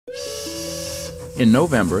In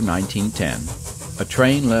November 1910, a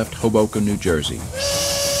train left Hoboken, New Jersey,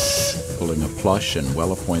 pulling a plush and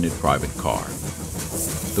well-appointed private car.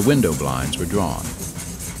 The window blinds were drawn.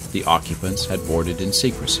 The occupants had boarded in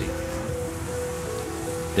secrecy.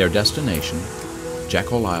 Their destination,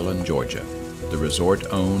 Jekyll Island, Georgia, the resort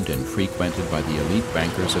owned and frequented by the elite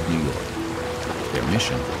bankers of New York. Their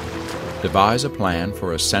mission, devise a plan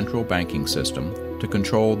for a central banking system to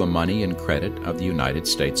control the money and credit of the United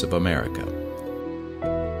States of America.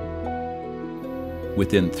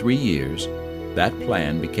 Within 3 years, that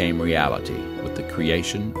plan became reality with the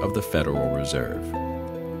creation of the Federal Reserve.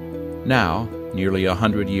 Now, nearly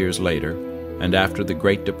 100 years later, and after the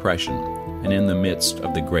Great Depression, and in the midst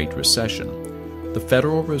of the Great Recession, the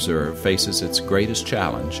Federal Reserve faces its greatest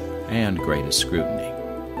challenge and greatest scrutiny.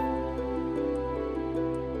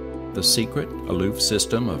 The secret, aloof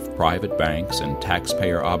system of private banks and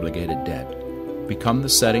taxpayer-obligated debt become the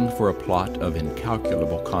setting for a plot of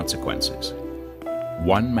incalculable consequences.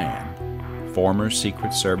 One man, former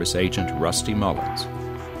Secret Service agent Rusty Mullins,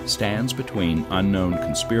 stands between unknown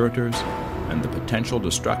conspirators and the potential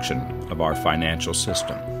destruction of our financial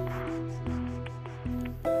system.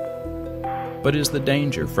 But is the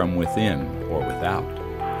danger from within or without?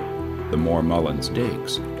 The more Mullins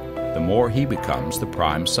digs, the more he becomes the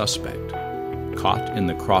prime suspect, caught in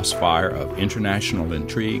the crossfire of international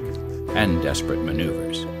intrigue and desperate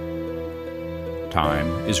maneuvers. Time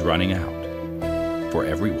is running out for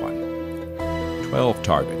everyone. 12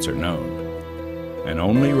 targets are known, and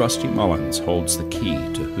only Rusty Mullins holds the key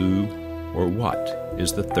to who or what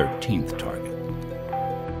is the 13th target.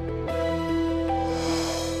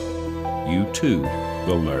 You too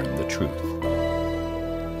will learn the truth.